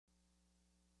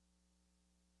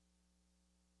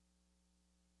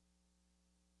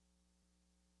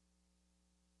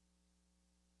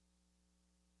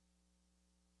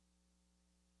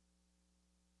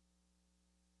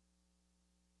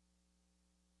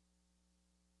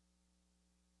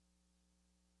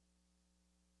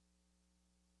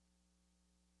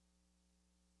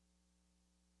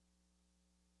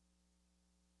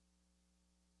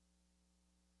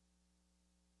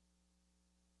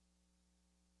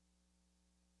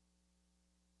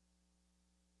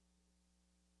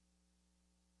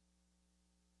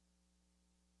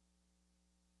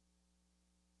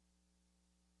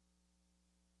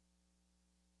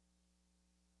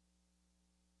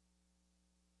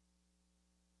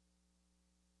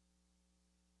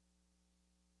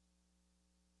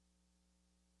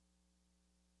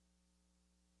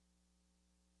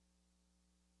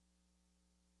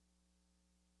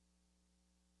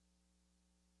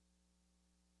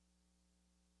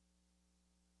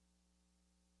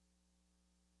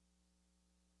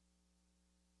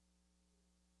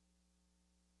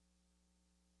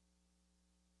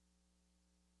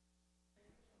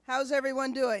How's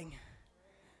everyone doing?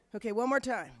 Okay, one more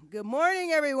time. Good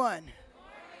morning, everyone.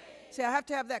 See, I have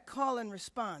to have that call and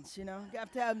response, you know. You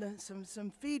have to have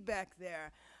some feedback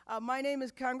there. My name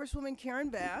is Congresswoman Karen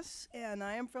Bass, and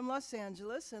I am from Los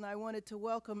Angeles, and I wanted to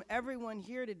welcome everyone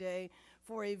here today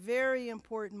for a very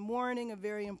important morning, a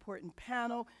very important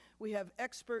panel. We have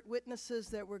expert witnesses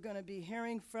that we're going to be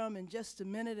hearing from in just a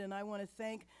minute, and I want to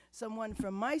thank someone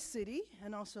from my city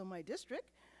and also my district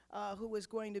who is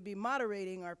going to be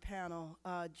moderating our panel,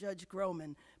 Judge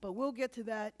Groman. But we'll get to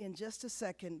that in just a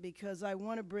second because I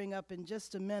want to bring up in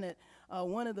just a minute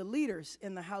one of the leaders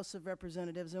in the House of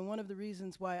Representatives. And one of the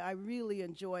reasons why I really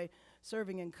enjoy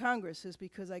serving in Congress is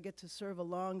because I get to serve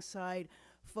alongside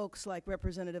folks like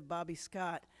Representative Bobby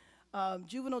Scott.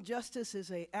 Juvenile justice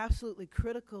is an absolutely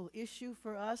critical issue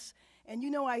for us. And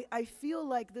you know, I feel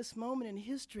like this moment in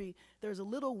history, there's a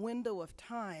little window of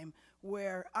time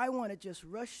where I want to just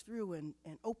rush through and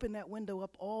open that window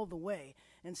up all the way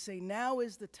and say now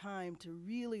is the time to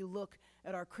really look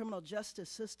at our criminal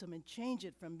justice system and change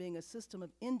it from being a system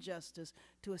of injustice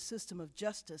to a system of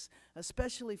justice,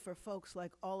 especially for folks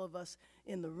like all of us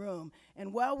in the room.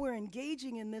 And while we're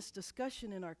engaging in this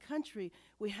discussion in our country,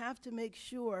 we have to make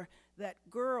sure that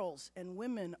girls and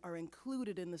women are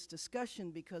included in this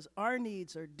discussion because our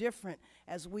needs are different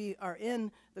as we are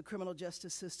in the criminal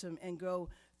justice system and go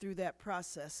through that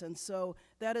process. And so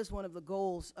that is one of the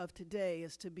goals of today,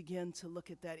 is to begin to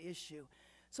look at that issue.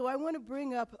 So I want to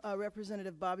bring up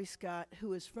Representative Bobby Scott,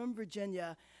 who is from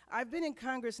Virginia. I've been in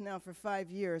Congress now for 5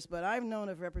 years, but I've known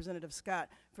of Representative Scott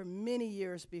for many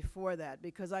years before that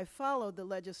because I followed the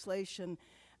legislation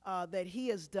that he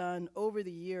has done over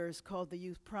the years called the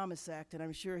Youth Promise Act, and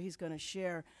I'm sure he's going to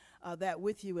share that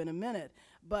with you in a minute.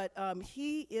 But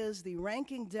he is the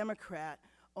ranking Democrat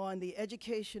on the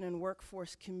Education and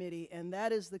Workforce Committee, and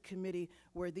that is the committee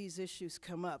where these issues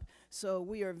come up. So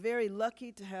we are very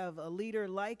lucky to have a leader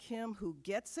like him who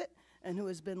gets it and who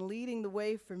has been leading the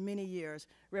way for many years.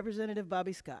 Representative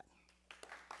Bobby Scott.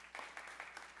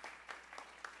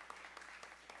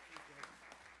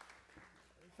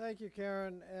 Thank you,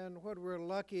 Karen. And what we're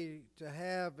lucky to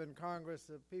have in Congress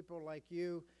of people like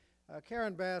you.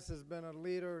 Karen Bass has been a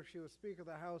leader. She was Speaker of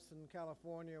the House in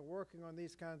California working on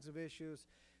these kinds of issues,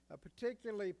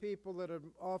 particularly people that are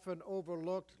often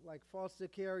overlooked, like foster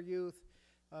care youth,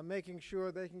 making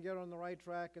sure they can get on the right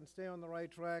track and stay on the right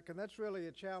track. And that's really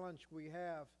a challenge we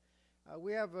have.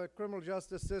 We have a criminal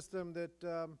justice system that,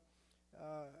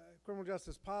 criminal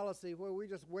justice policy, where we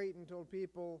just wait until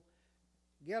people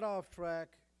get off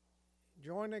track,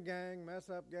 join a gang,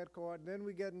 mess up, get caught, and then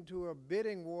we get into a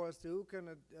bidding war as to who can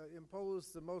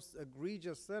impose the most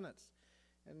egregious sentence.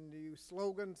 And the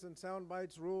slogans and sound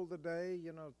bites rule the day,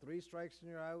 you know, 3 strikes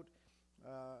and you're out,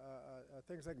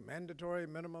 things like mandatory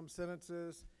minimum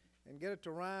sentences, and get it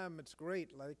to rhyme, it's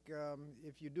great. Like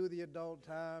if you do the adult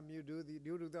time, you do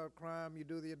the crime, you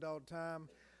do the adult time.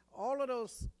 All of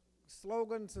those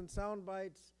slogans and sound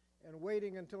bites and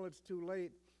waiting until it's too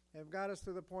late have got us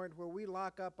to the point where we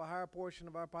lock up a higher portion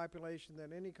of our population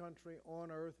than any country on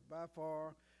earth by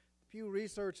far. Pew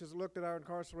Research has looked at our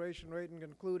incarceration rate and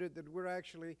concluded that we're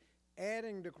actually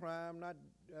adding to crime, not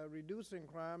reducing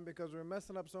crime, because we're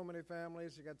messing up so many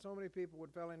families. You got so many people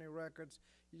with felony records.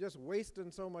 You're just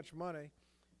wasting so much money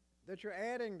that you're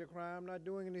adding to crime, not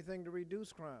doing anything to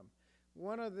reduce crime.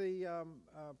 One of the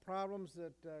problems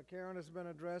that Karen has been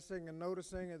addressing and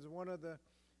noticing is one of the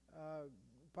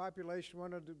population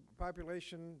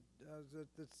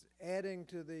that's adding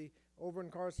to the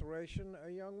over-incarceration are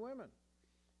young women.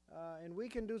 And we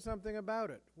can do something about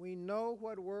it. We know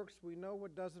what works. We know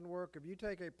what doesn't work. If you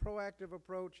take a proactive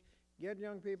approach, get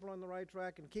young people on the right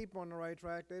track and keep on the right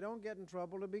track, they don't get in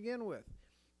trouble to begin with.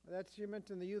 That's, you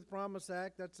mentioned the Youth Promise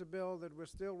Act. That's a bill that we're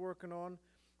still working on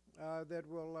that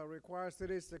will require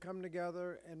cities to come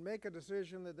together and make a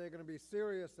decision that they're going to be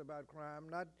serious about crime,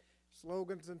 not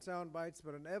slogans and sound bites,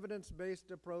 but an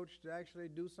evidence-based approach to actually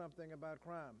do something about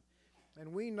crime.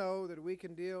 And we know that we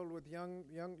can deal with young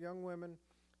women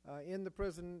in the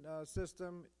prison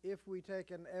system if we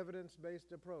take an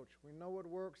evidence-based approach. We know what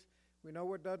works, we know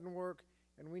what doesn't work,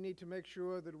 and we need to make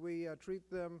sure that we treat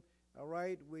them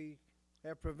right. We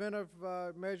have preventive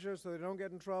measures so they don't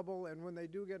get in trouble, and when they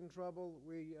do get in trouble,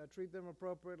 we treat them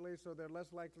appropriately so they're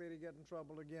less likely to get in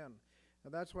trouble again.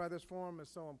 And that's why this forum is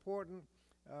so important.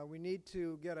 We need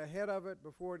to get ahead of it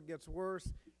before it gets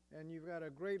worse, and you've got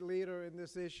a great leader in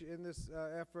this issue, in this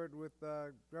effort with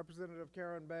Representative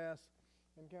Karen Bass.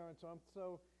 And Karen, so I'm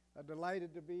so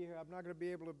delighted to be here. I'm not going to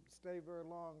be able to stay very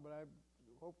long, but I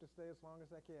hope to stay as long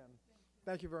as I can.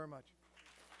 Thank you very much.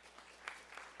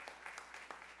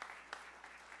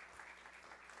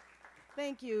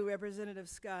 Thank you, Representative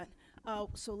Scott.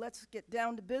 So let's get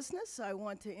down to business. I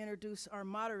want to introduce our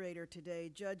moderator today.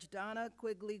 Judge Donna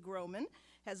Quigley Groman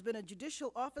has been a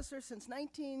judicial officer since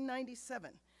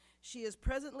 1997. She is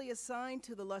presently assigned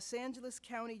to the Los Angeles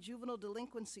County Juvenile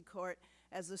Delinquency Court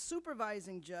as the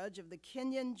supervising judge of the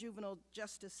Kenyon Juvenile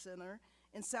Justice Center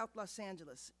in South Los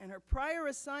Angeles. And her prior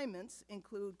assignments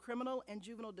include criminal and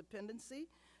juvenile dependency.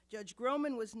 Judge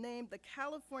Groman was named the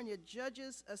California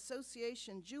Judges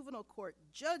Association Juvenile Court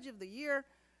Judge of the Year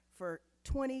for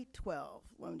 2012.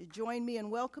 Want to join me in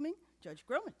welcoming Judge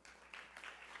Groman?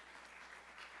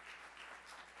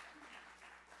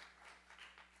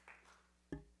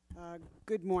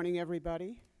 Good morning,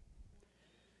 everybody.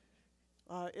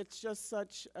 It's just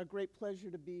such a great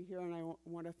pleasure to be here, and I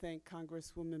want to thank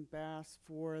Congresswoman Bass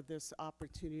for this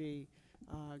opportunity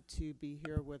to be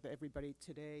here with everybody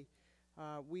today.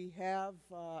 We have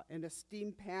an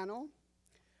esteemed panel.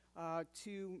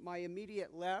 To my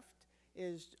immediate left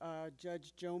is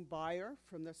Judge Joan Beyer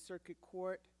from the Circuit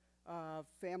Court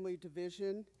Family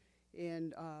Division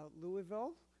in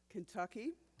Louisville,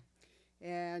 Kentucky.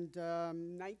 And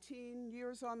 19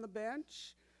 years on the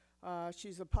bench.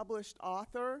 She's a published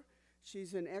author.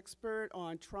 She's an expert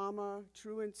on trauma,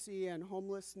 truancy, and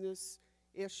homelessness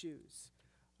issues,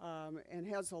 and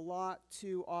has a lot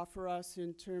to offer us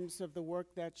in terms of the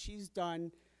work that she's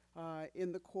done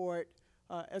in the court,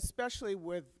 especially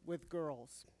with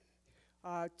girls.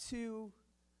 To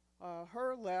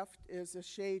her left is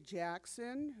Ashay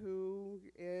Jackson, who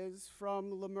is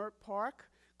from Leimert Park,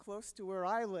 close to where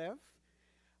I live.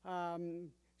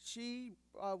 She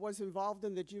was involved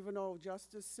in the Juvenile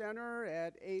Justice Center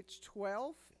at age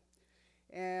 12,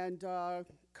 and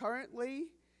currently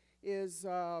is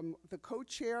the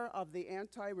co-chair of the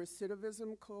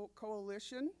Anti-Recidivism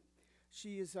Coalition.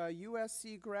 She is a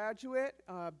USC graduate,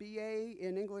 BA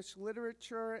in English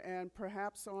Literature, and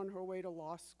perhaps on her way to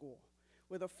law school,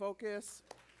 with a focus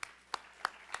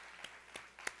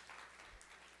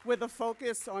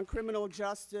on criminal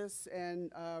justice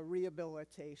and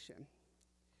rehabilitation.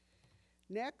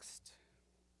 Next,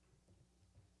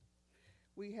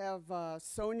 we have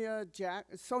Sonia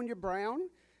Brown,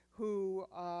 who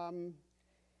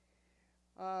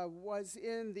was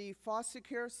in the foster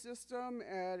care system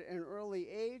at an early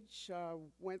age,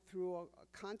 went through a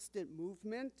constant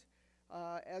movement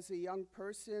as a young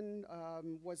person,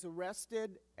 was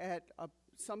arrested at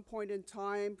some point in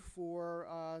time for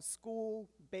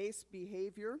school-based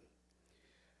behavior.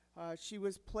 She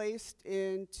was placed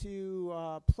into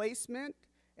placement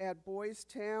at Boys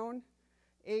Town,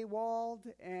 AWOL'd,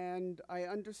 and I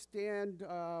understand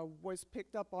was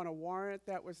picked up on a warrant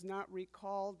that was not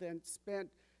recalled and spent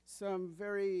some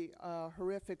very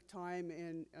horrific time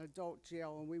in adult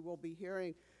jail, and we will be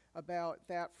hearing about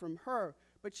that from her.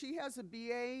 But she has a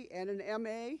BA and an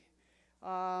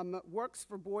MA, works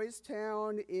for Boys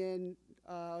Town in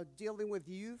dealing with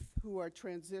youth who are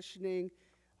transitioning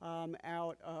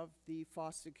out of the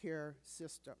foster care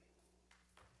system.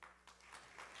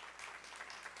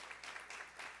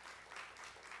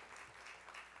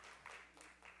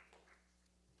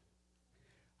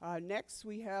 Next,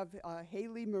 we have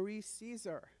Haley Marie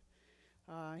Caesar.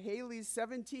 Haley's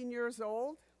 17 years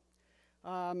old,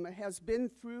 has been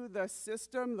through the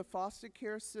system, the foster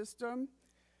care system,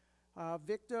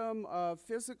 victim of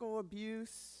physical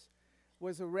abuse,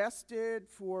 was arrested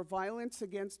for violence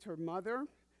against her mother,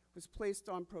 was placed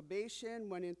on probation,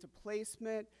 went into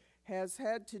placement, has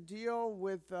had to deal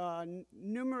with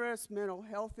numerous mental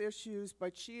health issues,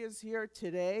 but she is here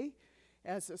today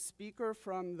as a speaker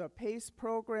from the PACE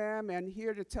program and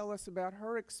here to tell us about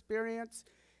her experience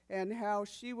and how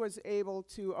she was able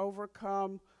to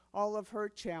overcome all of her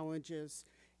challenges.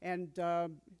 And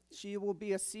she will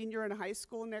be a senior in high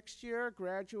school next year,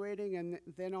 graduating and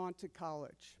then on to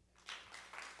college.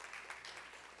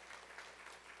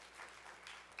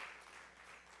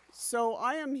 So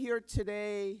I am here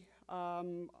today.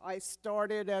 I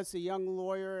started as a young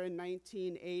lawyer in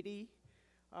 1980.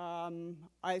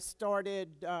 I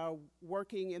started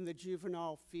working in the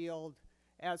juvenile field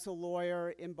as a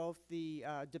lawyer in both the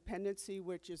dependency,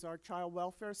 which is our child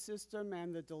welfare system,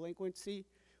 and the delinquency,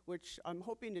 which I'm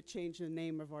hoping to change the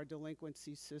name of our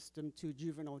delinquency system to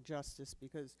juvenile justice,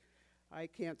 because I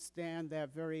can't stand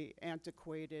that very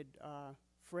antiquated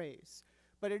phrase.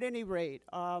 But at any rate,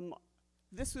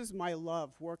 this was my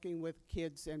love, working with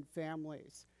kids and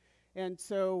families. And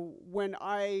so when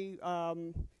I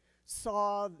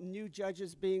saw new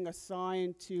judges being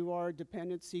assigned to our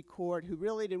dependency court who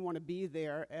really didn't want to be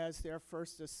there as their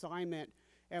first assignment,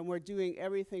 and were doing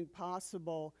everything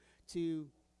possible to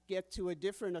get to a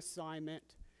different assignment,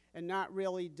 and not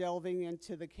really delving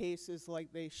into the cases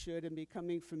like they should and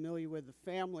becoming familiar with the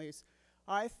families,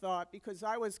 I thought, because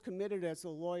I was committed as a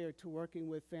lawyer to working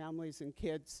with families and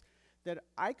kids, that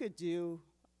I could do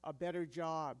a better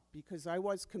job because I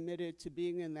was committed to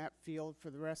being in that field for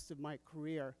the rest of my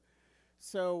career.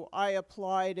 So I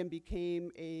applied and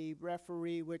became a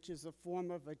referee, which is a form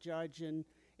of a judge in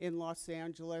Los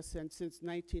Angeles, and since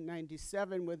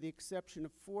 1997, with the exception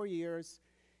of 4 years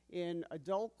in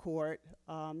adult court,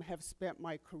 have spent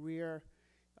my career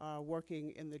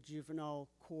working in the juvenile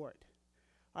court.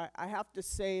 I have to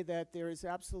say that there is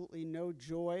absolutely no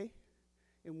joy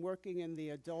in working in the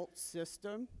adult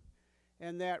system,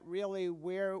 and that really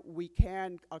where we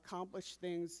can accomplish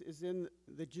things is in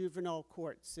the juvenile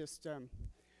court system,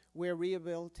 where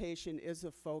rehabilitation is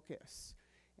a focus.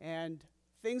 And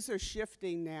things are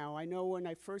shifting now. I know when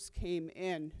I first came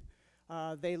in,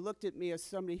 they looked at me as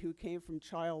somebody who came from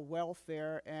child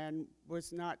welfare and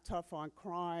was not tough on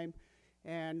crime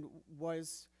and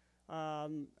was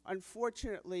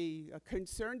unfortunately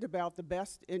concerned about the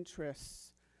best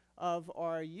interests of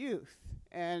our youth,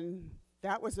 and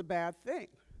that was a bad thing.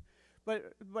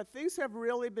 But things have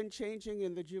really been changing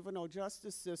in the juvenile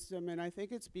justice system, and I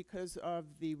think it's because of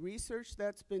the research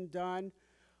that's been done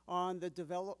on the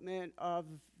development of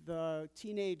the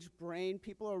teenage brain.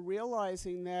 People are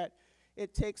realizing that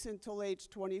it takes until age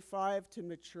 25 to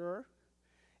mature,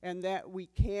 and that we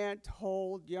can't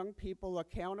hold young people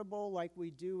accountable like we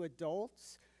do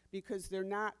adults, because they're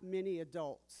not mini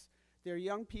adults. They're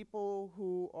young people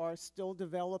who are still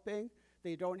developing.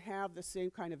 They don't have the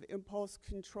same kind of impulse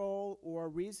control or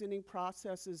reasoning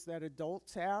processes that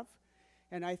adults have.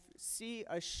 And I see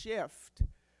a shift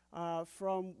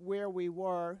from where we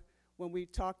were when we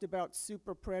talked about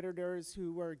super predators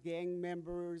who were gang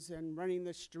members and running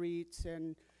the streets,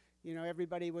 and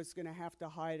everybody was going to have to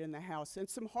hide in the house. And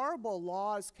some horrible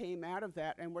laws came out of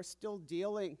that, and we're still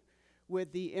dealing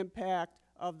with the impact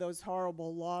of those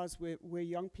horrible laws where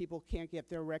young people can't get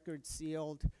their records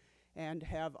sealed and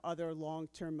have other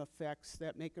long-term effects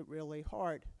that make it really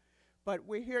hard. But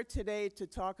we're here today to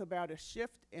talk about a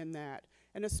shift in that,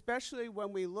 and especially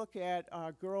when we look at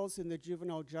girls in the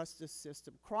juvenile justice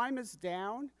system. Crime is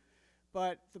down,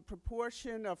 but the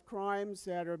proportion of crimes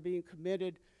that are being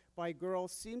committed by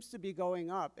girls seems to be going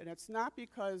up, and it's not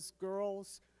because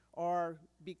girls are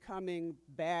becoming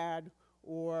bad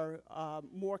or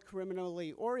more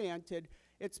criminally oriented.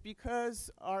 It's because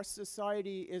our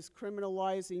society is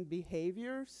criminalizing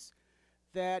behaviors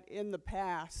that in the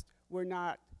past were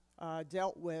not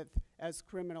dealt with as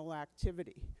criminal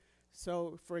activity.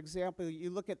 So, for example,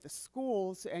 you look at the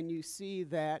schools and you see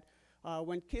that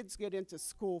when kids get into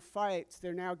school fights,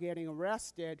 they're now getting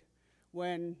arrested.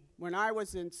 When I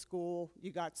was in school,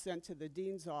 you got sent to the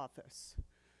dean's office.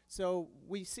 So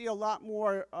we see a lot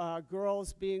more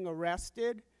girls being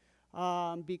arrested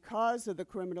because of the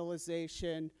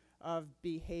criminalization of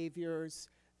behaviors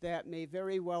that may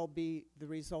very well be the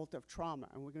result of trauma,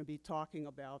 and we're going to be talking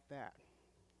about that.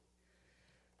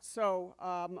 So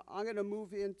I'm going to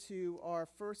move into our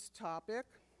first topic,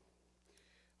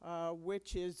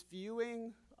 which is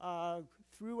viewing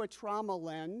through a trauma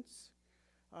lens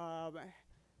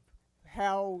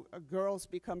how girls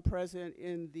become present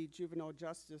in the juvenile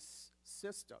justice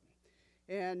system.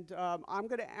 And I'm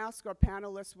going to ask our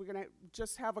panelists, we're going to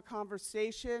just have a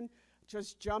conversation,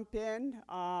 just jump in.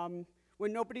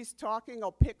 When nobody's talking,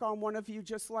 I'll pick on one of you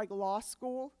just like law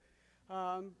school.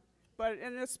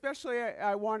 And especially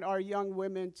I want our young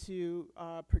women to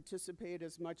participate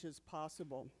as much as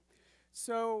possible.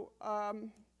 So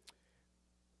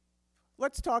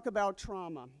let's talk about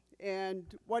trauma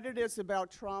and what it is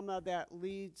about trauma that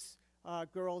leads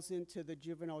girls into the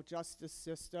juvenile justice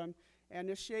system. And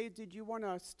Ashay, did you want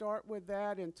to start with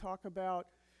that and talk about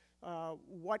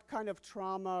what kind of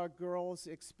trauma girls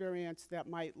experience that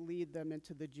might lead them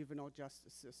into the juvenile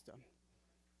justice system?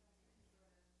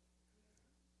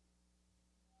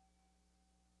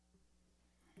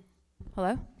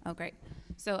 Hello? Oh, great.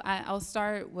 So I'll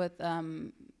start with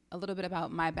a little bit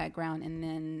about my background and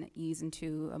then ease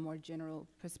into a more general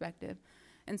perspective.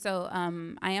 And so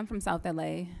I am from South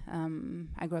LA.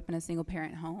 I grew up in a single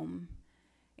parent home.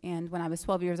 And when I was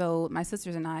 12 years old, my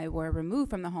sisters and I were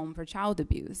removed from the home for child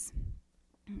abuse.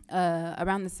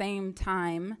 Around the same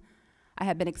time, I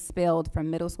had been expelled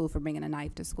from middle school for bringing a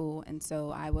knife to school. And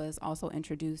so I was also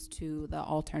introduced to the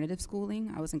alternative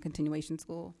schooling. I was in continuation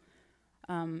school.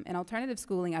 In alternative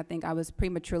schooling, I think I was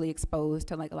prematurely exposed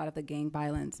to like a lot of the gang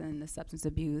violence and the substance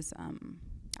abuse.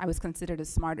 I was considered a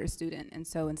smarter student, and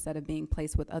so instead of being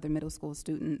placed with other middle school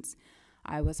students,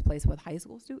 I was placed with high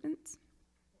school students.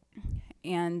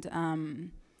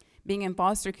 And being in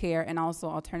foster care and also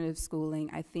alternative schooling,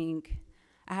 I think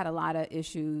I had a lot of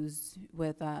issues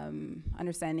with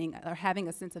understanding or having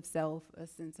a sense of self, a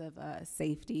sense of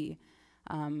safety.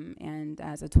 And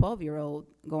as a 12-year-old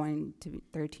going to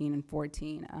 13 and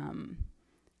 14,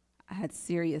 I had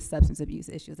serious substance abuse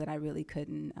issues that I really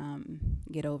couldn't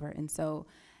get over. And so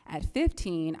at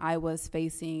 15, I was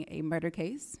facing a murder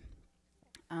case.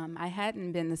 I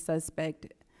hadn't been the suspect.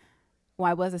 Well,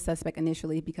 I was a suspect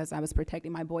initially because I was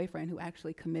protecting my boyfriend who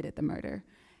actually committed the murder.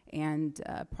 And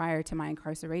prior to my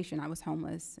incarceration, I was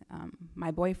homeless.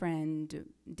 My boyfriend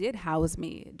did house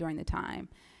me during the time.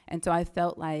 And so I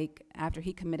felt like after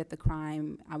he committed the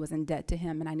crime, I was in debt to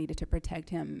him and I needed to protect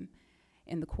him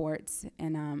in the courts.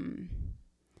 And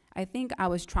I think I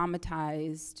was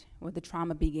traumatized, or the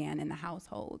trauma began in the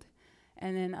household.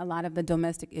 And then a lot of the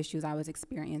domestic issues I was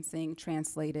experiencing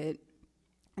translated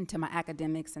into my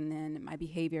academics, and then my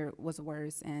behavior was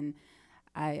worse. And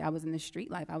I was in the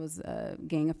street life. I was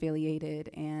gang affiliated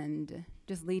and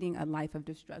just leading a life of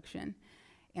destruction.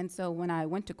 And so when I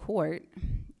went to court,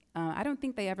 I don't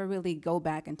think they ever really go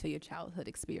back into your childhood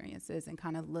experiences and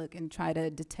kind of look and try to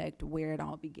detect where it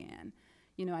all began.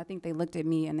 You know, I think they looked at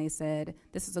me and they said,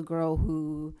 this is a girl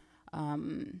who,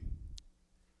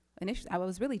 initially, I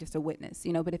was really just a witness,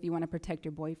 you know, but if you want to protect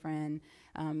your boyfriend,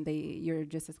 you're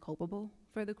just as culpable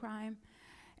for the crime.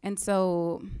 And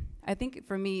so I think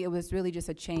for me, it was really just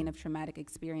a chain of traumatic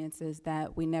experiences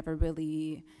that we never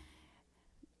really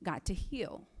got to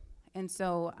heal. And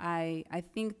so I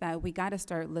think that we got to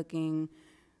start looking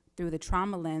through the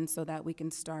trauma lens so that we can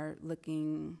start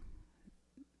looking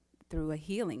through a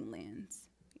healing lens,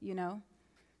 you know?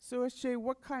 So, SJ,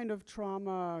 what kind of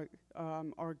trauma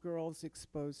are girls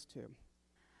exposed to?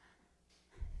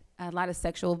 A lot of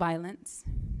sexual violence.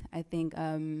 I think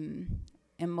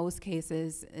in most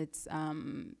cases, it's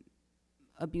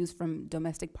abuse from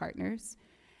domestic partners.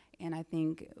 And I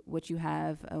think what you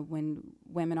have when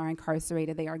women are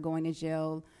incarcerated, they are going to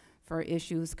jail for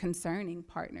issues concerning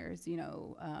partners, you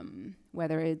know,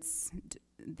 whether it's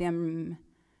them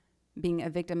being a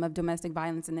victim of domestic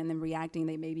violence and then them reacting,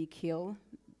 they maybe kill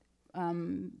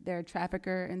their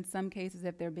trafficker in some cases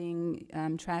if they're being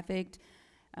trafficked.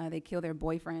 They kill their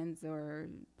boyfriends or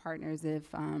partners if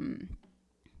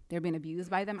they're being abused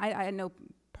by them. I know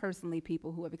personally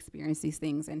people who have experienced these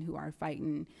things and who are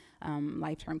fighting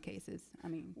life-term cases. I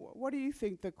mean, What do you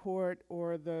think the court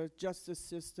or the justice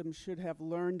system should have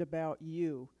learned about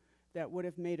you that would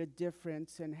have made a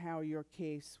difference in how your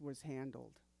case was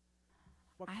handled?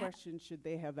 What questions should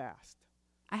they have asked?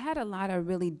 I had a lot of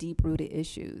really deep-rooted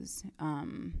issues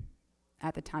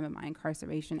at the time of my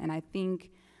incarceration, and I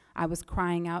think I was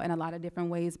crying out in a lot of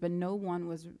different ways, but no one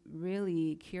was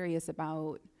really curious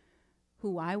about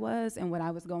who I was and what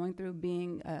I was going through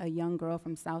being a young girl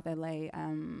from South LA,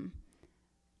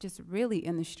 just really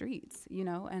in the streets, you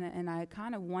know, and I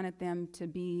kind of wanted them to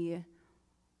be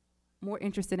more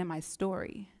interested in my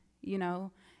story, you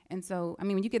know. And so, I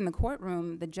mean, when you get in the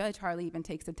courtroom, the judge hardly even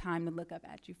takes the time to look up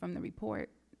at you from the report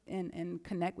and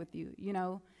connect with you, you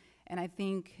know. And I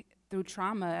think through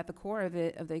trauma, at the core of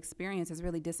it, of the experience, is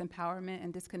really disempowerment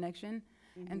and disconnection.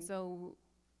 Mm-hmm. And so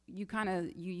you kind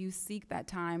of, you seek that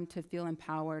time to feel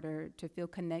empowered or to feel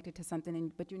connected to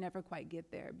something, but you never quite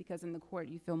get there because in the court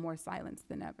you feel more silenced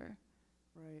than ever.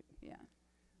 Right. Yeah.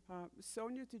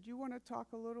 Sonia, did you want to talk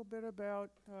a little bit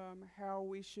about how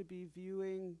we should be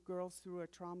viewing girls through a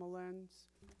trauma lens?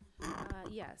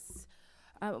 Yes.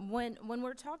 When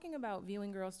we're talking about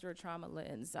viewing girls through a trauma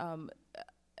lens,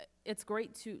 it's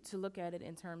great to look at it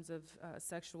in terms of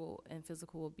sexual and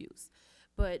physical abuse.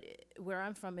 But where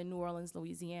I'm from in New Orleans,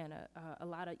 Louisiana, a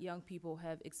lot of young people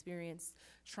have experienced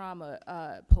trauma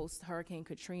post Hurricane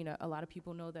Katrina. A lot of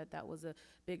people know that was a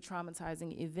big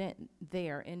traumatizing event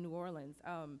there in New Orleans.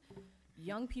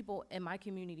 Young people in my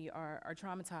community are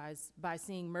traumatized by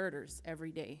seeing murders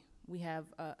every day. We have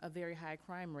a very high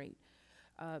crime rate.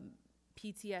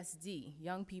 PTSD,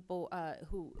 young people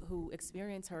who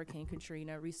experience Hurricane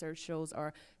Katrina, research shows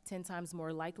are 10 times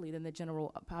more likely than the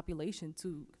general population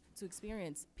to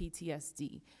experience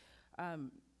PTSD.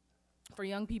 For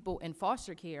young people in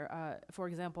foster care, for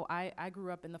example, I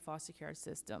grew up in the foster care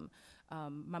system.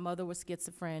 My mother was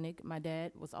schizophrenic. My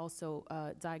dad was also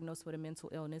diagnosed with a mental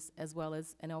illness as well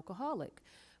as an alcoholic.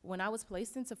 When I was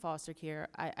placed into foster care,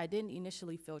 I didn't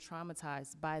initially feel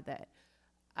traumatized by that.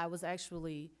 I was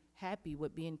actually happy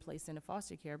with being placed into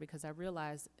foster care because I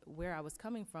realized where I was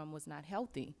coming from was not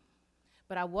healthy.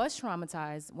 But I was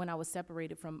traumatized when I was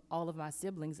separated from all of my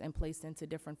siblings and placed into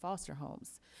different foster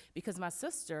homes because my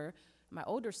sister, my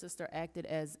older sister, acted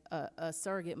as a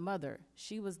surrogate mother.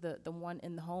 She was the one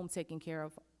in the home taking care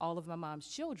of all of my mom's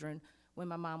children when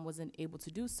my mom wasn't able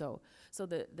to do so. So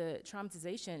the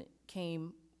traumatization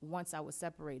came once I was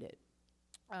separated.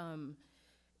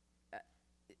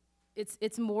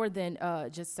 It's more than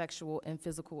just sexual and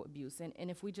physical abuse. And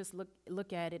if we just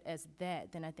look at it as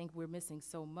that, then I think we're missing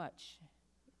so much.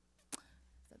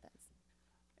 So that's.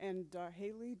 And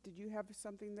Haley, did you have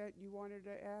something that you wanted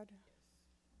to add?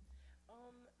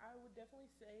 I would definitely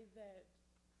say that.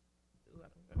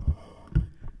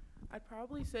 I'd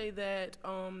probably say that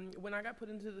when I got put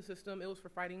into the system, it was for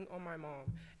fighting on my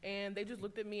mom. And they just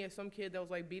looked at me as some kid that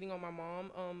was like beating on my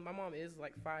mom. My mom is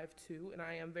like 5'2", and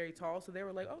I am very tall. So they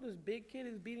were like, oh, this big kid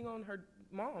is beating on her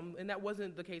mom. And that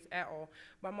wasn't the case at all.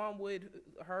 My mom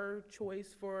her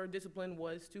choice for discipline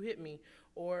was to hit me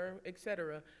or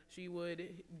etc. She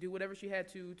would do whatever she had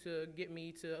to get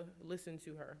me to listen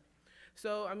to her.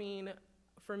 So, I mean,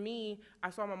 for me, I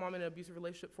saw my mom in an abusive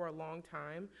relationship for a long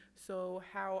time. So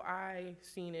how I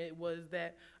seen it was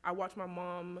that I watched my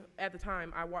mom, at the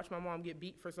time, I watched my mom get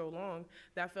beat for so long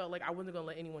that I felt like I wasn't gonna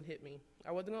let anyone hit me.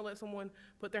 I wasn't gonna let someone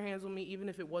put their hands on me, even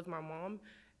if it was my mom.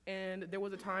 And there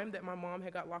was a time that my mom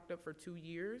had got locked up for 2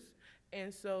 years.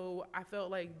 And so I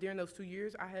felt like during those 2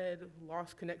 years, I had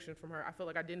lost connection from her. I felt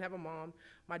like I didn't have a mom.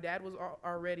 My dad was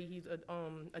already, he's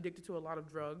addicted to a lot of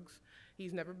drugs.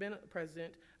 He's never been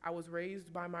president. I was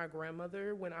raised by my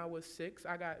grandmother when I was 6.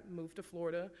 I got moved to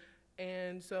Florida.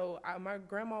 And so my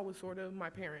grandma was sort of my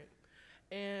parent.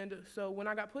 And so when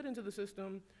I got put into the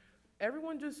system,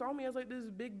 everyone just saw me as like this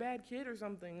big bad kid or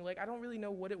something. Like, I don't really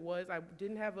know what it was. I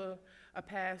didn't have a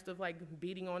past of like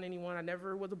beating on anyone. I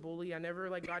never was a bully. I never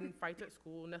like got in fights at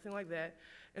school, nothing like that.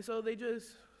 And so they just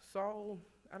saw,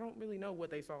 I don't really know what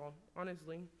they saw,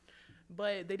 honestly.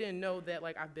 But they didn't know that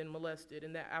like I've been molested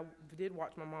and that I did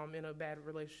watch my mom in a bad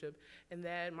relationship and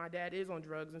that my dad is on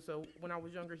drugs. And so when I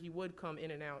was younger, he would come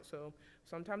in and out. So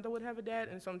sometimes I would have a dad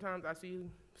and sometimes I see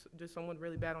just someone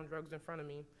really bad on drugs in front of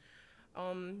me.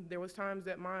 There was times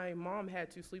that my mom had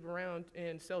to sleep around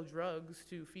and sell drugs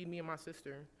to feed me and my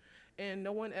sister. And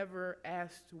no one ever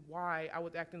asked why I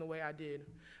was acting the way I did.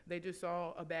 They just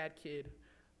saw a bad kid.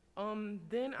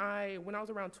 Then when I was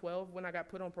around 12, when I got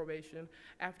put on probation,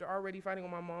 after already fighting on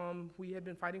my mom, we had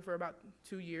been fighting for about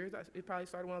 2 years. It probably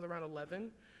started when I was around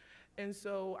 11. And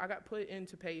so I got put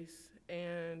into PACE.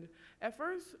 And at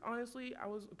first, honestly,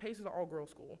 PACE is an all-girls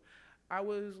school. I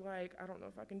was like, I don't know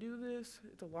if I can do this.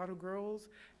 It's a lot of girls.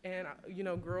 And, you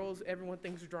know, girls, everyone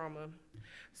thinks drama.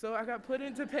 So I got put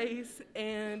into PACE,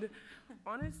 and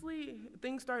honestly,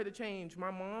 things started to change.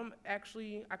 My mom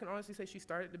actually, I can honestly say she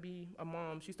started to be a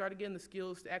mom. She started getting the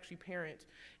skills to actually parent,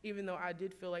 even though I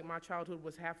did feel like my childhood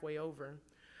was halfway over.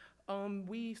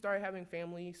 We started having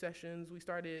family sessions. We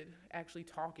started actually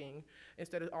talking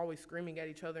instead of always screaming at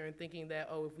each other and thinking that,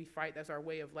 oh, if we fight, that's our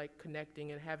way of like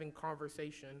connecting and having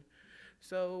conversation.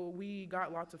 So we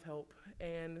got lots of help,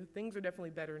 and things are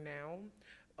definitely better now.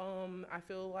 I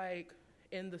feel like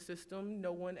in the system,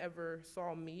 no one ever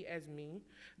saw me as me.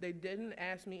 They didn't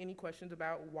ask me any questions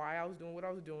about why I was doing what I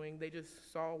was doing. They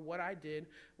just saw what I did,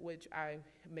 which I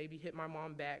maybe hit my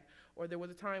mom back. Or there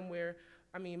was a time where,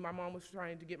 my mom was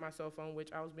trying to get my cell phone,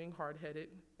 which I was being hard-headed,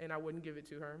 and I wouldn't give it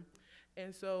to her.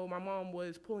 And so my mom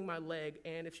was pulling my leg,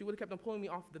 and if she would have kept on pulling me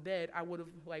off the bed, I would have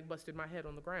like busted my head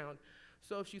on the ground.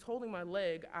 So if she's holding my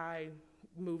leg, I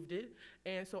moved it,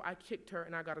 and so I kicked her,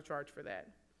 and I got a charge for that.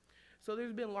 So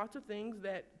there's been lots of things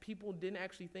that people didn't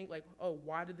actually think like, oh,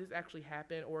 why did this actually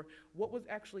happen, or what was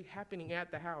actually happening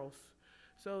at the house?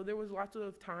 So there was lots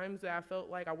of times that I felt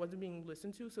like I wasn't being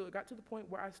listened to, so it got to the point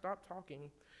where I stopped talking.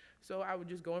 So I would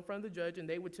just go in front of the judge, and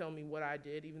they would tell me what I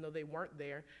did, even though they weren't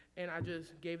there, and I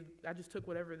just took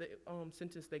whatever the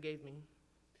sentence they gave me.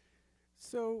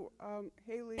 So,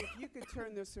 Haley, if you could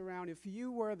turn this around, if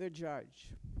you were the judge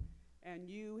and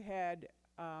you had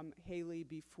Haley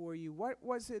before you, what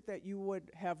was it that you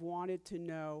would have wanted to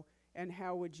know, and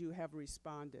how would you have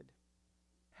responded?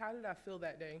 How did I feel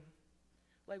that day?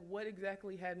 Like, what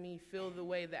exactly had me feel the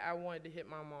way that I wanted to hit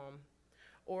my mom?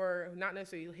 Or not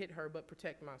necessarily hit her, but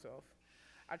protect myself.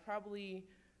 I'd probably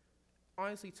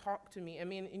honestly talk to me.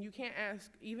 And you can't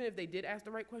ask, even if they did ask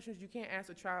the right questions, you can't ask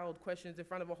a child questions in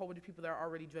front of a whole bunch of people that are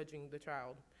already judging the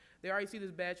child. They already see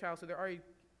this bad child, so they're already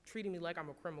treating me like I'm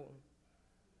a criminal.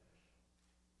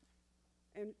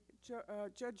 And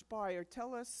Judge Beyer,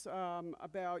 tell us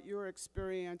about your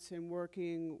experience in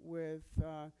working with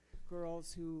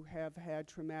girls who have had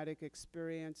traumatic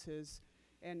experiences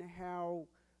and how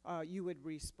you would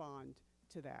respond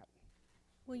to that.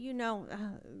 Well,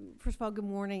 first of all, good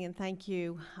morning and thank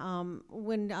you.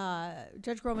 When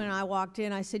Judge Groman and I walked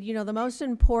in, I said, the most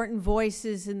important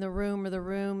voices in the room are the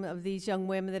room of these young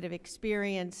women that have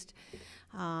experienced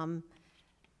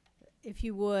if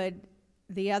you would,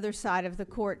 the other side of the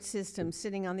court system,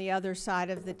 sitting on the other side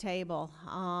of the table.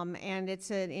 And it's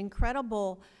an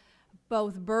incredible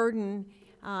both burden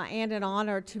and an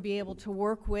honor to be able to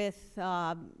work with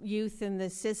youth in the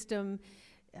system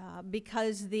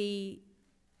because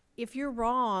if you're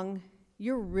wrong,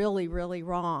 you're really, really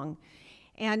wrong.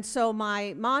 And so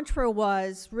my mantra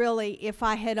was really, if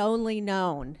I had only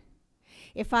known.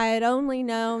 If I had only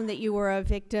known that you were a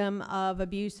victim of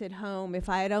abuse at home, if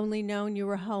I had only known you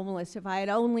were homeless, if I had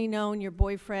only known your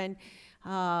boyfriend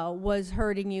was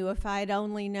hurting you, if I had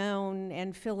only known,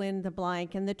 and fill in the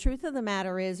blank. And the truth of the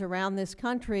matter is, around this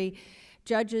country,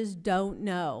 judges don't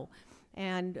know.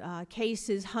 And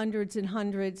cases, hundreds and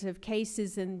hundreds of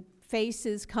cases and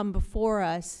faces come before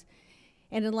us.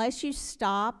 And unless you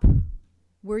stop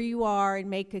where you are and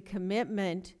make a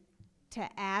commitment to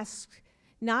ask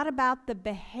not about the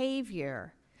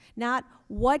behavior, not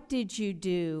what did you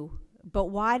do, but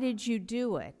why did you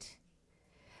do it,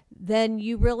 then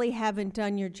you really haven't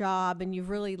done your job and you've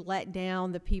really let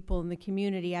down the people in the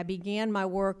community. I began my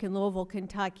work in Louisville,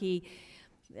 Kentucky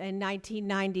in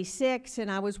 1996, and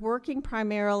I was working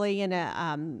primarily in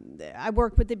I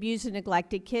worked with abused and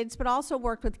neglected kids, but also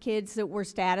worked with kids that were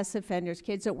status offenders,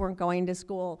 kids that weren't going to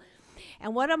school.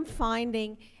 And what I'm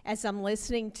finding as I'm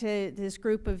listening to this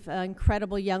group of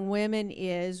incredible young women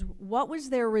is, what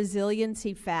was their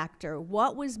resiliency factor?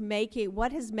 What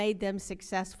has made them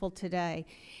successful today?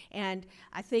 And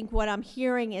I think what I'm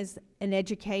hearing is an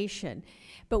education.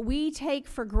 But we take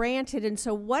for granted, and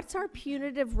so what's our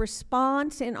punitive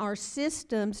response in our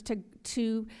systems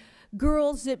to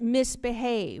girls that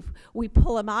misbehave? We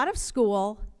pull them out of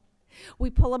school. We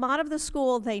pull them out of the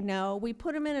school they know. We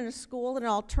put them in a school, an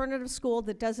alternative school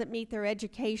that doesn't meet their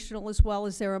educational as well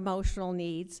as their emotional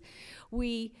needs.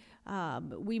 We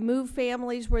move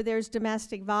families where there's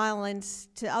domestic violence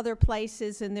to other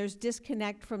places, and there's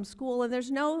disconnect from school, and there's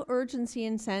no urgency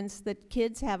and sense that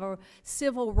kids have a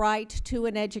civil right to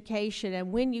an education.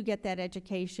 And when you get that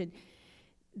education,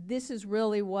 this is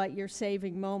really what your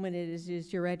saving moment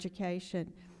is your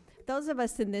education. Those of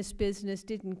us in this business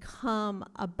didn't come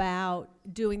about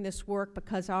doing this work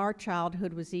because our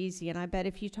childhood was easy. And I bet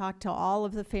if you talk to all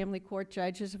of the family court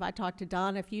judges, if I talk to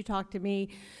Donna, if you talk to me,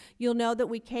 you'll know that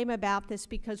we came about this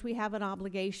because we have an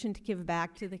obligation to give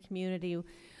back to the community.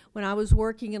 When I was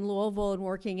working in Louisville and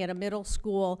working at a middle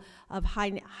school of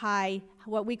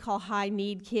what we call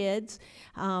high-need kids,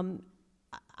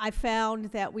 I found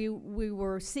that we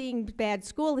were seeing bad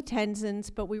school attendance,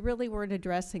 but we really weren't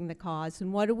addressing the cause.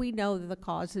 And what do we know that the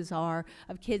causes are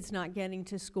of kids not getting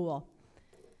to school?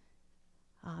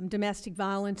 Domestic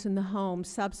violence in the home,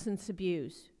 substance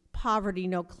abuse, poverty,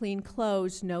 no clean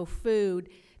clothes, no food,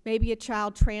 maybe a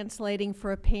child translating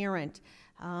for a parent.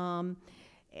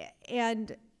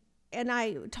 And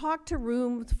I talk to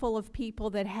rooms full of people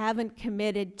that haven't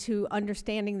committed to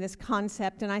understanding this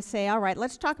concept, and I say, all right,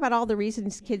 let's talk about all the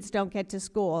reasons kids don't get to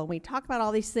school. And we talk about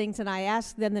all these things, and I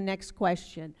ask them the next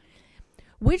question.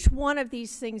 Which one of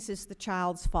these things is the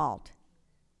child's fault?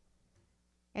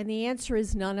 And the answer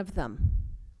is none of them.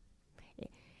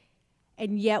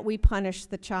 And yet we punish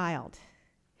the child.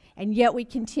 And yet we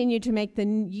continue to make the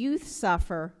youth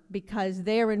suffer because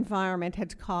their environment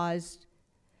has caused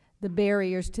the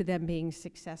barriers to them being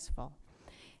successful.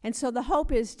 And so the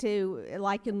hope is to,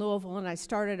 like in Louisville, and I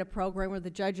started a program where the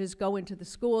judges go into the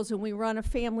schools and we run a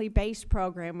family-based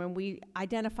program and we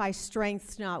identify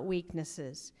strengths, not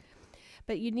weaknesses.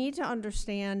 But you need to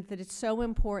understand that it's so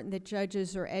important that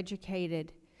judges are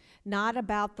educated, not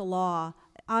about the law.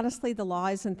 Honestly, the law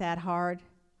isn't that hard.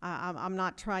 I'm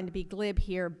not trying to be glib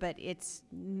here, but it's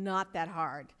not that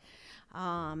hard.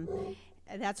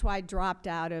 That's why I dropped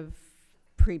out of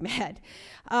pre-med.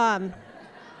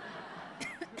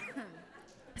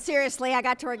 Seriously, I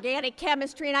got to organic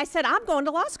chemistry and I said, I'm going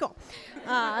to law school.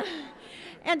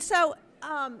 And so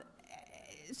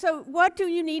what do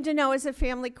you need to know as a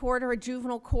family court or a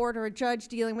juvenile court or a judge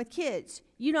dealing with kids?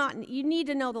 You need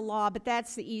to know the law, but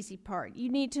that's the easy part. You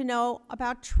need to know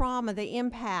about trauma, the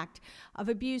impact of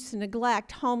abuse and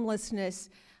neglect, homelessness,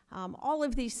 all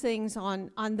of these things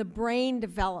on the brain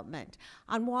development,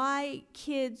 on why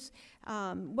kids,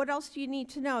 what else do you need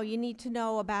to know? You need to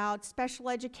know about special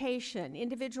education,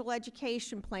 individual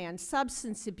education plans,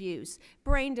 substance abuse,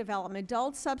 brain development,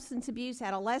 adult substance abuse,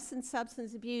 adolescent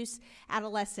substance abuse,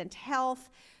 adolescent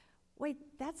health. Wait,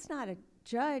 that's not a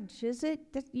judge, is it?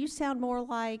 You sound more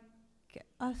like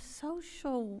a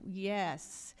social,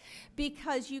 yes,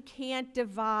 because you can't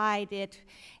divide it.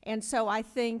 And so I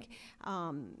think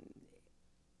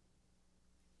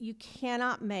you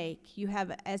cannot make, you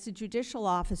have, as a judicial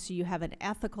officer, you have an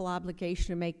ethical obligation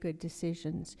to make good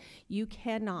decisions. You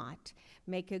cannot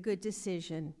make a good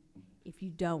decision if you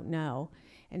don't know.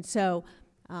 And so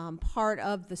part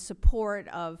of the support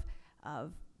of,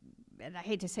 and I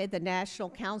hate to say it, the National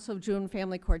Council of Juvenile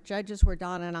Family Court Judges, where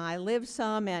Donna and I live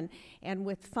some, and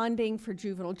with funding for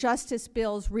juvenile justice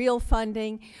bills, real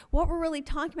funding, what we're really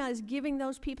talking about is giving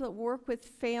those people that work with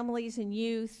families and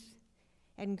youth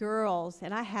and girls,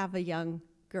 and I have a young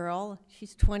girl,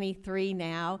 she's 23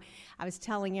 now. I was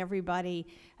telling everybody,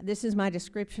 this is my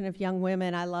description of young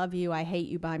women: I love you, I hate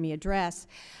you, buy me a dress.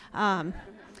 And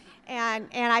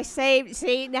I say,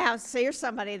 see, now, so you're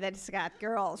somebody that's got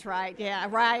girls, right? Yeah,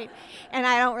 right. And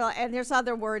I don't really, and there's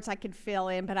other words I could fill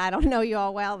in, but I don't know you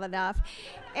all well enough.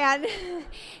 And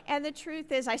the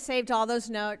truth is, I saved all those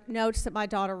notes that my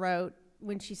daughter wrote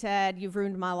when she said, "You've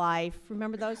ruined my life."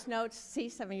 Remember those notes? See,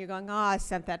 some of you are going, "Oh, I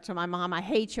sent that to my mom. I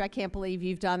hate you. I can't believe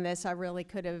you've done this. I really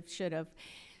could have, should have."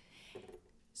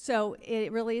 So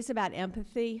it really is about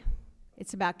empathy.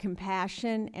 It's about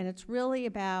compassion, and it's really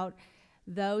about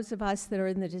those of us that are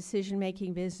in the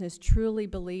decision-making business truly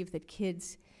believe that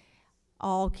kids,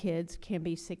 all kids, can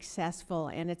be successful,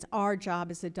 and it's our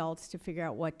job as adults to figure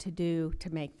out what to do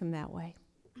to make them that way.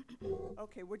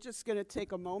 Okay, we're just going to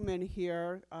take a moment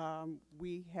here.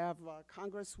 We have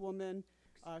Congresswoman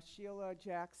Sheila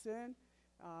Jackson.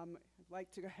 I'd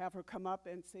like to have her come up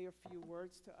and say a few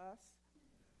words to us.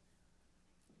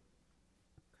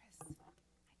 Chris, can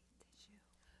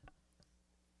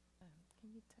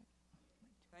you turn?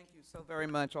 Thank you so very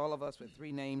much. All of us with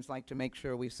 3 names like to make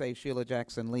sure we say Sheila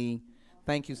Jackson Lee.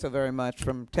 Thank you so very much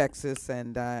from Texas,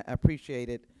 and I appreciate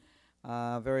it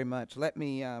very much. Let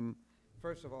me,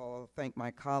 first of all, thank my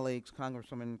colleagues,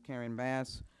 Congresswoman Karen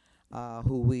Bass,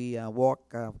 who we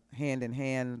walk hand in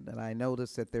hand, and I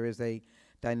notice that there is a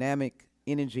dynamic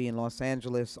energy in Los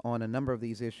Angeles on a number of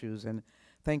these issues, and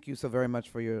thank you so very much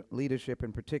for your leadership,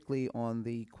 and particularly on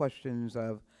the questions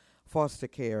of foster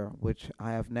care, which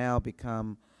I have now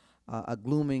become a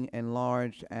glooming and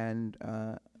large and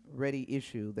ready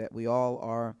issue that we all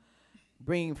are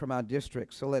bringing from our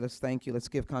districts. So let us thank you. Let's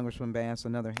give Congresswoman Bass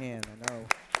another hand. I know.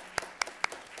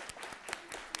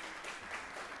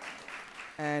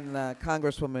 And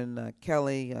Congresswoman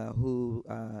Kelly, who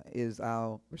is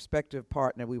our respective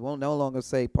partner. We won't no longer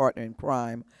say partner in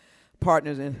crime,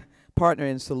 partner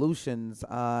in solutions,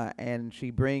 and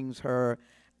she brings her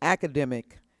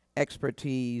academic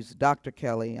expertise. Dr.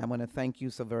 Kelly, I want to thank you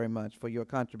so very much for your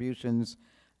contributions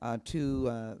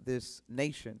to this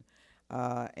nation.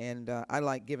 And I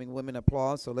like giving women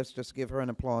applause, so let's just give her an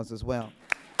applause as well.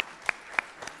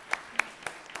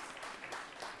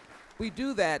 We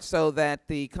do that so that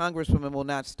the Congresswoman will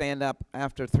not stand up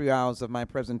after 3 hours of my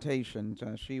presentation.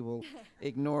 She will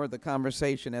ignore the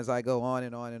conversation as I go on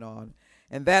and on and on.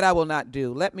 And that I will not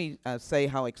do. Let me say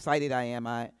how excited I am.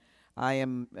 I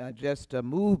am just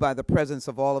moved by the presence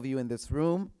of all of you in this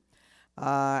room.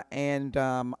 And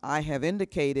I have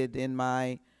indicated in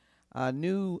my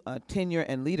new tenure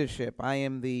and leadership, I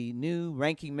am the new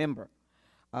ranking member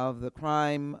of the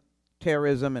Crime,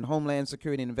 Terrorism, and Homeland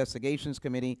Security and Investigations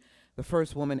Committee, the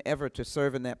first woman ever to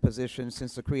serve in that position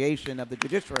since the creation of the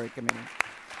Judiciary Committee.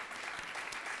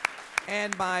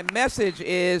 And my message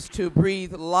is to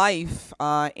breathe life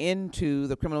into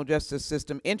the criminal justice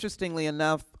system. Interestingly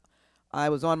enough, I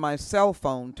was on my cell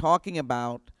phone talking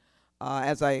about,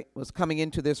 as I was coming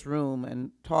into this room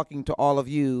and talking to all of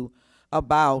you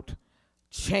about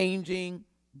changing,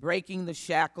 breaking the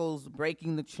shackles,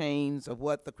 breaking the chains of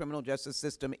what the criminal justice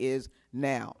system is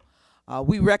now.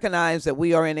 We recognize that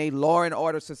we are in a law and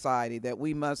order society, that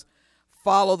we must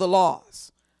follow the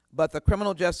laws. But the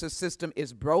criminal justice system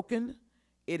is broken,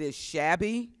 it is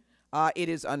shabby, it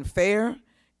is unfair,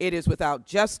 it is without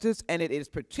justice, and it is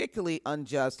particularly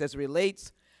unjust as it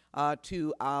relates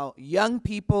to our young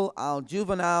people, our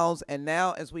juveniles, and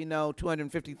now, as we know,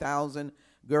 250,000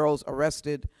 girls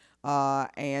arrested,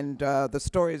 and the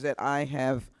stories that I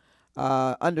have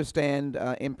understand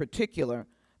in particular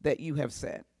that you have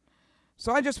said.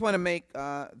 So I just want to make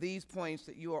these points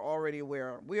that you are already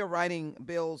aware of. We are writing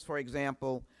bills, for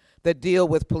example, that deal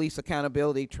with police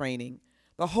accountability training,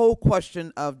 the whole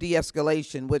question of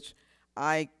de-escalation, which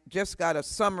I just got a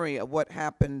summary of what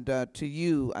happened to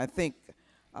you, I think,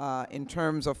 in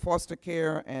terms of foster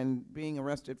care and being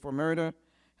arrested for murder.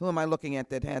 Who am I looking at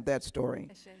that had that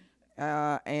story?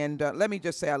 And let me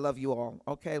just say I love you all,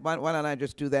 okay? Why don't I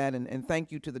just do that? And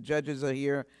thank you to the judges that are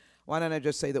here. Why don't I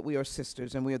just say that we are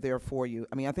sisters and we are there for you?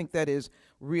 I mean, I think that is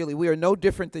really, we are no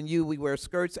different than you. We wear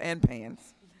skirts and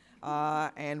pants,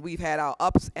 and we've had our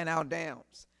ups and our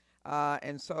downs.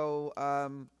 And so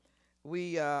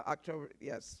October,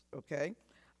 yes, okay.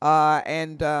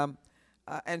 And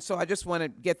so I just want to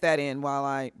get that in while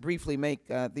I briefly make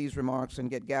these remarks and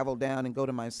get gavelled down and go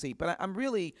to my seat. But I'm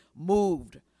really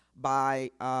moved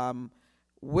by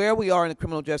where we are in the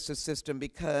criminal justice system,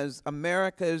 because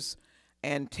America's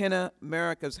antenna,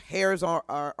 America's hairs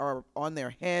are on their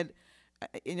head,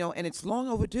 and it's long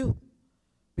overdue,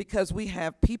 because we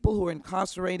have people who are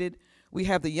incarcerated. We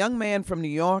have the young man from New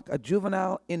York, a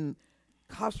juvenile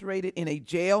incarcerated in a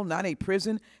jail, not a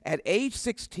prison, at age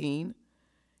 16,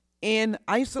 in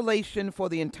isolation for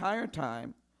the entire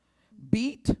time,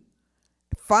 beat,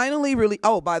 finally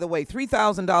oh, by the way,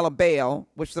 $3,000 bail,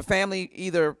 which the family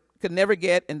either could never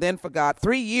get and then forgot,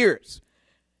 3 years,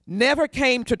 never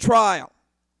came to trial,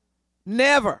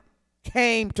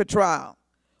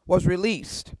 was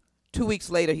released. 2 weeks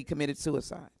later, he committed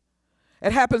suicide.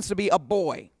 It happens to be a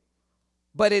boy,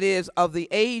 but it is of the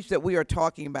age that we are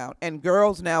talking about. And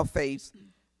girls now face,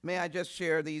 may I just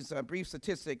share these brief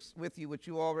statistics with you, which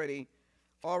you already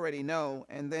know,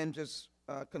 and then just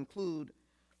conclude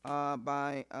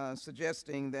by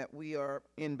suggesting that we are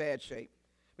in bad shape.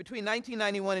 Between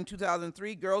 1991 and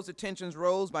 2003, girls' detentions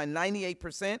rose by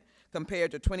 98%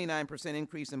 compared to 29%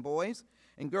 increase in boys,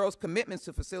 and girls' commitments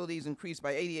to facilities increased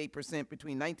by 88%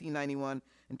 between 1991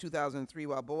 and 2003,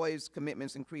 while boys'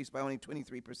 commitments increased by only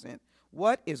 23%.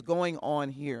 What is going on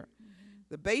here?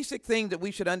 The basic thing that we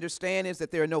should understand is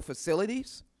that there are no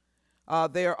facilities.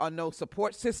 There are no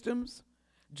support systems.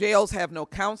 Jails have no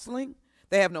counseling.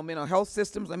 They have no mental health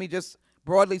systems. Let me just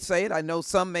broadly say it. I know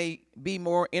some may be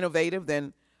more innovative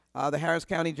than the Harris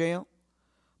County Jail.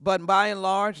 But by and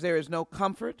large, there is no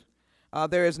comfort.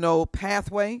 There is no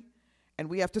pathway. And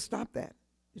we have to stop that.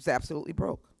 It's absolutely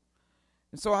broke.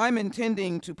 And so I'm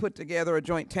intending to put together a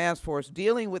joint task force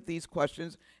dealing with these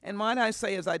questions. And might I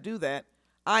say, as I do that,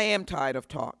 I am tired of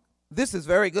talk. This is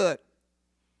very good.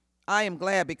 I am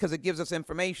glad, because it gives us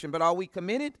information. But are we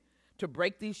committed to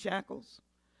break these shackles,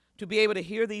 to be able to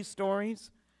hear these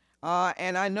stories?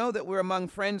 And I know that we're among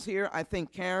friends here. I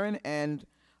think Karen and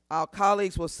our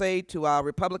colleagues will say to our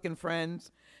Republican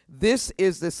friends, this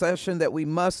is the session that we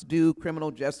must do criminal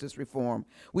justice reform.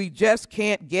 We just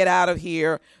can't get out of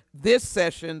here this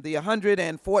session, the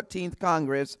 114th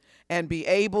Congress, and be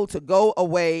able to go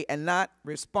away and not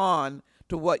respond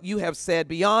to what you have said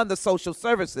beyond the social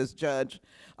services, Judge,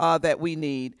 that we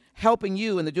need, helping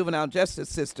you in the juvenile justice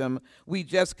system. We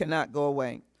just cannot go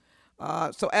away.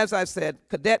 So as I said,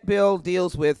 Cadet Bill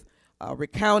deals with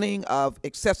recounting of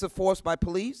excessive force by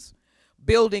police.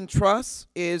 Building trust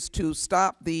is to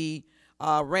stop the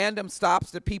random stops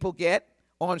that people get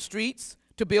on streets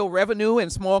to build revenue in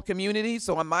small communities.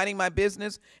 So I'm minding my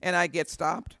business and I get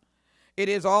stopped. It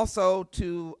is also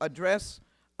to address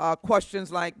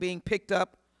questions like being picked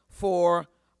up for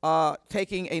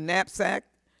taking a knapsack.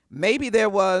 Maybe there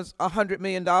was $100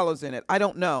 million in it. I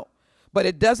don't know. But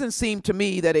it doesn't seem to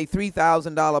me that a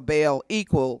 $3,000 bail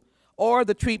equal, or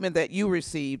the treatment that you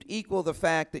received equal, the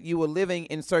fact that you were living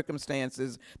in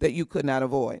circumstances that you could not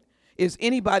avoid. Is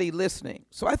anybody listening?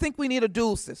 So I think we need a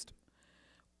dual system.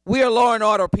 We are law and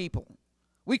order people.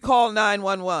 We call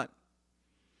 911.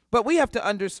 But we have to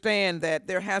understand that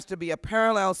there has to be a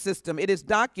parallel system. It is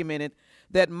documented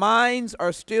that minds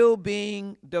are still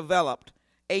being developed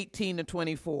 18 to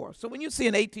 24. So when you see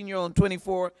an 18-year-old and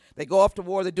 24, they go off to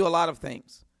war, they do a lot of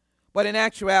things. But in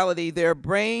actuality, their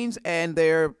brains and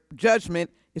their judgment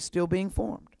is still being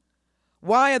formed.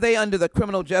 Why are they under the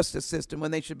criminal justice system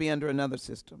when they should be under another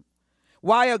system?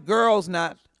 Why are girls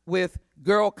not with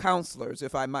girl counselors,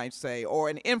 if I might say, or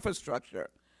an infrastructure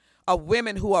of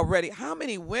women who are ready? How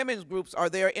many women's groups are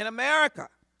there in America?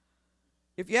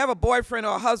 If you have a boyfriend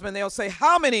or a husband, they'll say,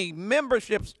 how many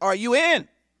memberships are you in?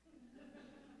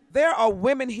 There are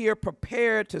women here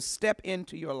prepared to step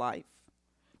into your life.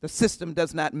 The system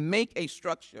does not make a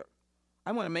structure.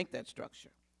 I want to make that structure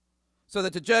so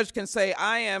that the judge can say,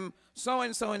 I am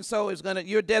so-and-so and so is going to,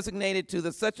 you're designated to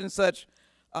the such and such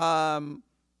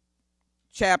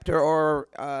chapter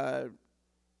or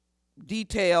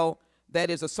detail that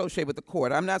is associated with the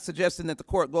court. I'm not suggesting that the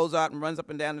court goes out and runs up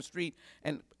and down the street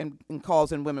and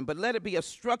calls in women, but let it be a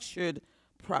structured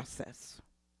process.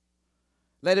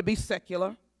 Let it be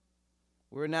secular.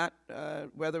 We're not,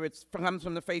 whether it comes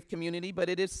from the faith community, but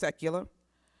it is secular.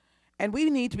 And we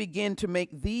need to begin to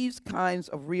make these kinds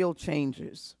of real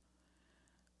changes.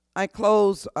 I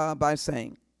close by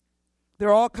saying there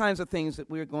are all kinds of things that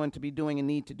we're going to be doing and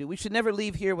need to do. We should never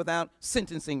leave here without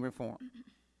sentencing reform,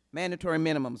 mandatory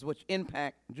minimums, which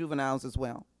impact juveniles as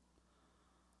well.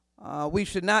 We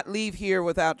should not leave here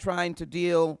without trying to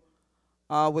deal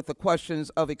with the questions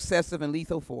of excessive and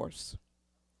lethal force.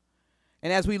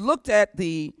 And as we looked at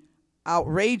the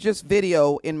outrageous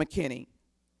video in McKinney,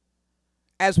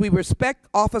 as we respect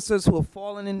officers who have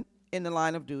fallen in the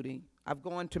line of duty, I've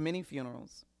gone to many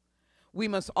funerals, we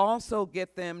must also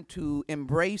get them to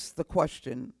embrace the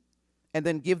question and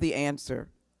then give the answer.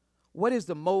 What is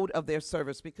the mode of their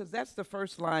service? Because that's the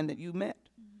first line that you met.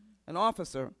 An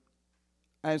officer,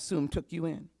 I assume, took you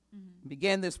in,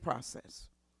 began this process.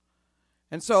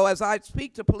 And so as I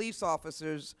speak to police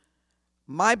officers,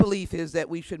 my belief is that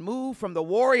we should move from the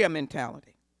warrior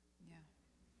mentality. Yeah.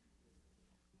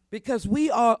 Because we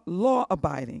are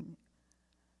law-abiding.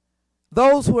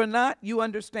 Those who are not, you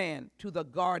understand, to the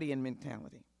guardian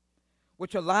mentality,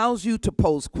 which allows you to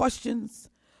pose questions,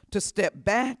 to step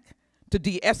back, to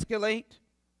de-escalate,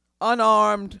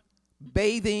 unarmed,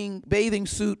 bathing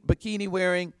suit,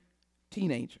 bikini-wearing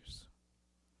teenagers.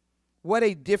 What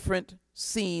a different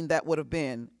scene that would have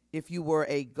been if you were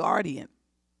a guardian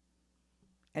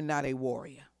and not a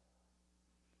warrior.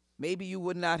 Maybe you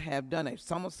would not have done a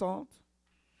somersault,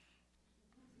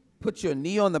 put your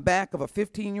knee on the back of a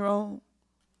 15-year-old,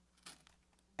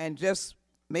 and just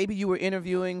maybe you were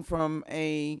interviewing from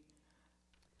a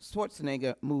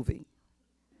Schwarzenegger movie,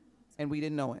 and we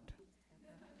didn't know it.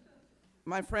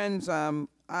 My friends, I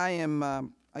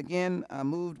am, again,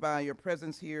 moved by your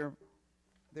presence here.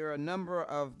 There are a number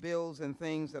of bills and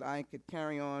things that I could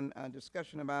carry on a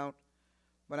discussion about,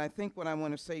 but I think what I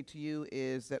want to say to you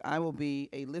is that I will be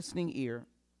a listening ear.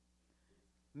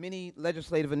 Many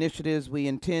legislative initiatives we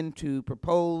intend to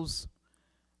propose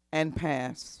and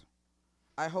pass.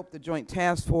 I hope the Joint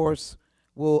Task Force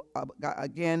will,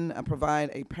 again,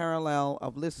 provide a parallel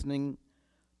of listening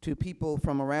to people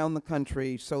from around the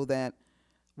country so that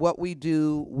what we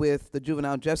do with the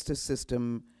juvenile justice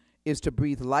system is to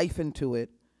breathe life into it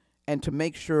and to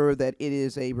make sure that it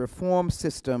is a reform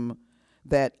system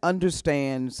that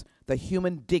understands the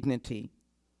human dignity,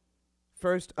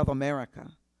 first of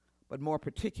America, but more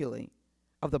particularly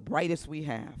of the brightest we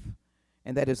have,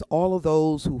 and that is all of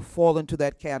those who fall into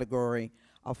that category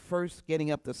of first getting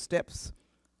up the steps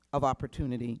of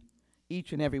opportunity,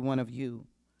 each and every one of you.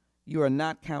 You are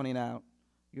not counted out.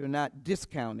 You're not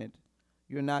discounted.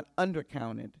 You're not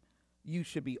undercounted. You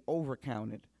should be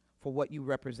overcounted for what you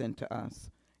represent to us.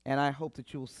 And I hope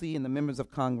that you will see in the members of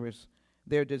Congress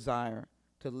their desire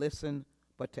to listen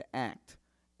but to act.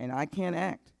 And I can't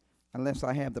act unless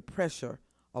I have the pressure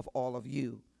of all of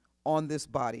you on this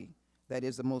body that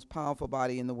is the most powerful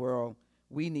body in the world.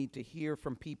 We need to hear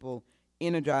from people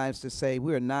energized to say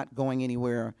we are not going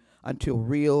anywhere until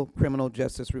real criminal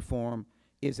justice reform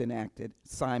is enacted,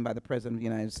 signed by the President of the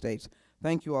United States.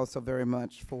 Thank you all so very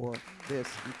much for this.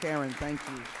 And Karen, thank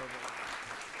you for this.